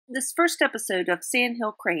This first episode of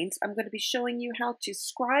Sandhill Cranes, I'm going to be showing you how to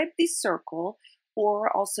scribe the circle,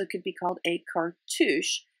 or also could be called a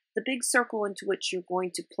cartouche, the big circle into which you're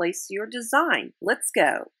going to place your design. Let's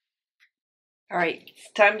go. All right, it's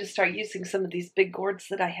time to start using some of these big gourds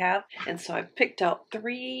that I have. And so I've picked out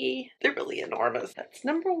 3. They're really enormous. That's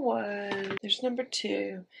number 1, there's number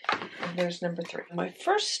 2, and there's number 3. My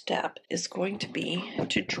first step is going to be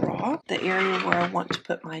to draw the area where I want to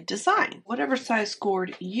put my design. Whatever size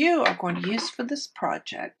gourd you are going to use for this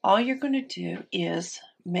project, all you're going to do is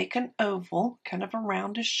make an oval, kind of a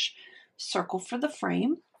roundish circle for the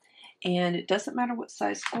frame. And it doesn't matter what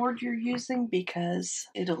size gourd you're using because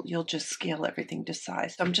you'll just scale everything to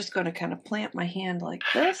size. So I'm just going to kind of plant my hand like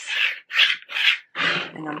this.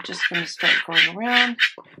 And I'm just going to start going around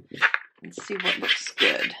and see what looks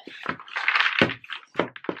good.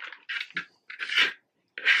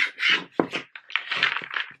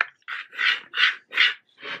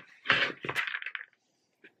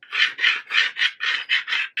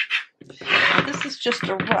 Now, this is just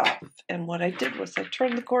a rough. And what I did was I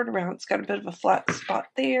turned the gourd around. It's got a bit of a flat spot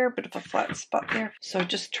there, a bit of a flat spot there. So I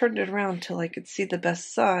just turned it around until I could see the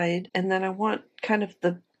best side. And then I want kind of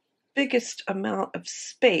the biggest amount of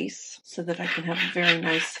space so that I can have a very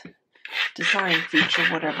nice design feature,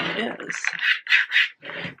 whatever it is.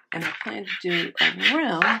 And I plan to do a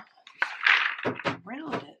rim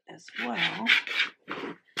around it as well.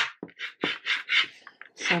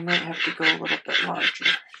 So I might have to go a little bit larger.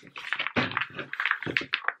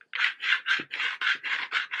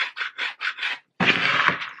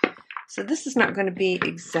 So this is not going to be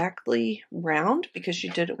exactly round because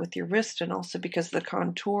you did it with your wrist and also because of the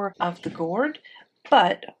contour of the gourd.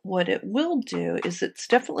 But what it will do is it's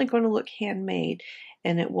definitely going to look handmade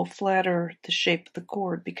and it will flatter the shape of the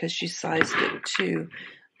gourd because you sized it to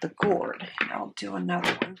the gourd. And I'll do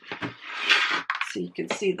another one so you can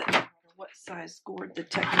see that no matter what size gourd, the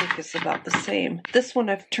technique is about the same. This one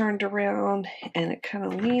I've turned around and it kind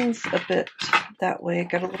of leans a bit that way. I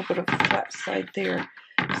got a little bit of a flat side there.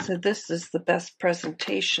 So this is the best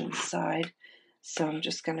presentation side. So I'm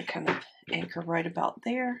just going to kind of anchor right about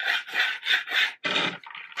there.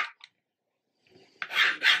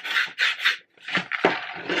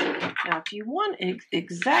 Now, if you want it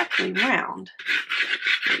exactly round,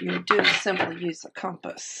 what you would do is simply use a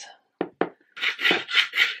compass.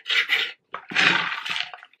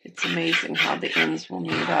 It's amazing how the ends will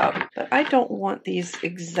meet up. But I don't want these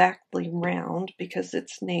exactly round because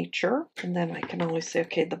it's nature. And then I can always say,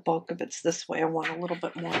 okay, the bulk of it's this way. I want a little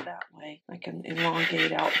bit more that way. I can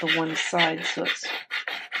elongate out the one side so it's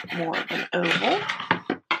more of an oval.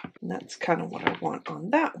 And that's kind of what I want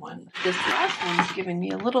on that one. This last one's giving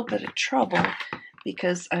me a little bit of trouble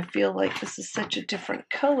because I feel like this is such a different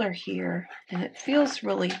color here. And it feels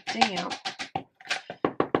really damp.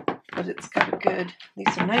 But it's got a good,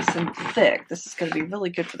 these are nice and thick. This is going to be really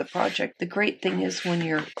good for the project. The great thing is when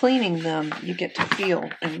you're cleaning them, you get to feel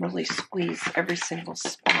and really squeeze every single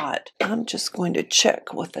spot. I'm just going to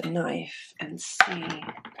check with a knife and see.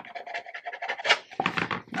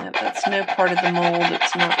 If that's no part of the mold,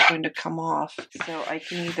 it's not going to come off. So I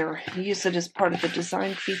can either use it as part of the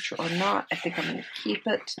design feature or not. I think I'm going to keep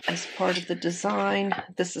it as part of the design.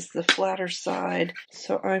 This is the flatter side.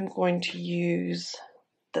 So I'm going to use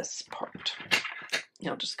this part.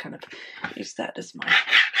 I'll just kind of use that as my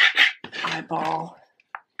eyeball.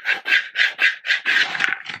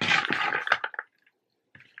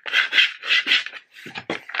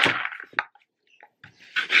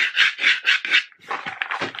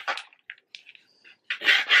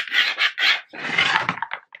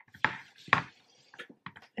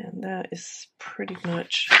 And that is pretty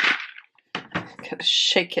much. Gotta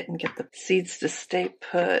shake it and get the seeds to stay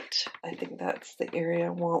put. I think that's the area I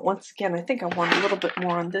want. Once again, I think I want a little bit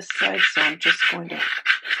more on this side, so I'm just going to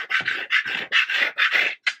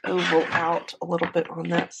oval out a little bit on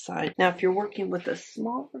that side. Now, if you're working with a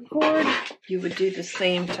smaller gourd, you would do the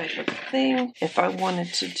same type of thing. If I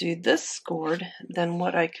wanted to do this gourd, then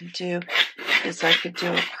what I could do is I could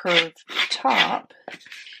do a curved top.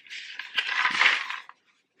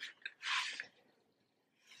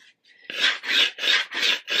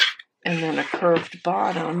 And then a curved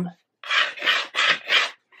bottom,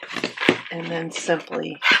 and then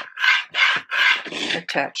simply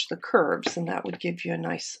attach the curves, and that would give you a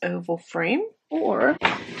nice oval frame. Or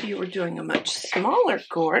if you were doing a much smaller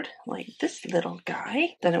gourd, like this little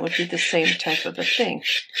guy, then it would be the same type of a thing.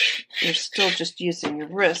 You're still just using your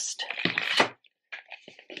wrist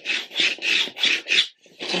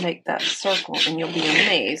to make that circle, and you'll be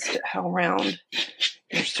amazed at how round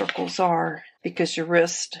your circles are because your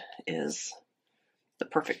wrist is the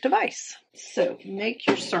perfect device. So make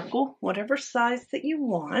your circle whatever size that you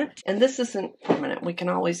want. And this isn't permanent. We can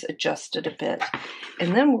always adjust it a bit.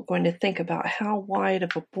 And then we're going to think about how wide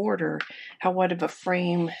of a border, how wide of a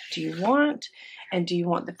frame do you want? And do you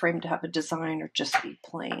want the frame to have a design or just be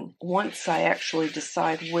plain? Once I actually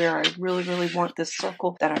decide where I really, really want this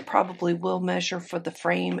circle, then I probably will measure for the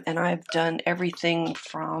frame. And I've done everything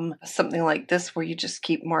from something like this where you just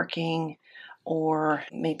keep marking, or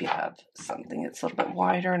maybe have something that's a little bit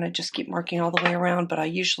wider and I just keep marking all the way around. But I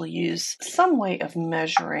usually use some way of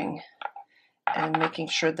measuring and making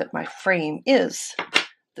sure that my frame is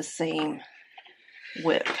the same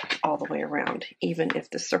width all the way around, even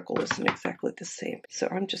if the circle isn't exactly the same. So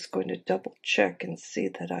I'm just going to double check and see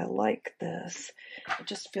that I like this. I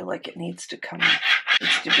just feel like it needs to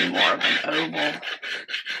be more of an oval.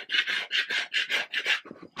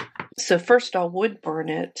 So first I'll wood burn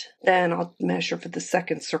it, then I'll measure for the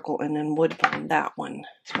second circle and then wood burn that one.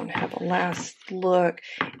 So I'm going to have a last look.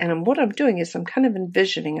 And what I'm doing is I'm kind of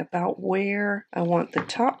envisioning about where I want the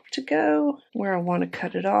top to go, where I want to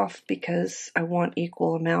cut it off, because I want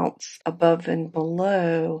equal amounts above and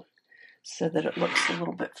below so that it looks a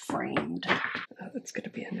little bit framed. It's going to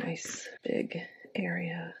be a nice big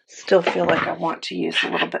area. Still feel like I want to use a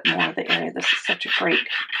little bit more of the area. This is such a great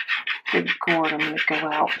big gourd. I'm going to go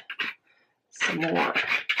out some more.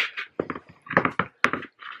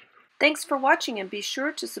 Thanks for watching, and be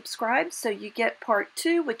sure to subscribe so you get part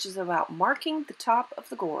 2, which is about marking the top of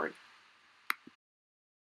the gourd.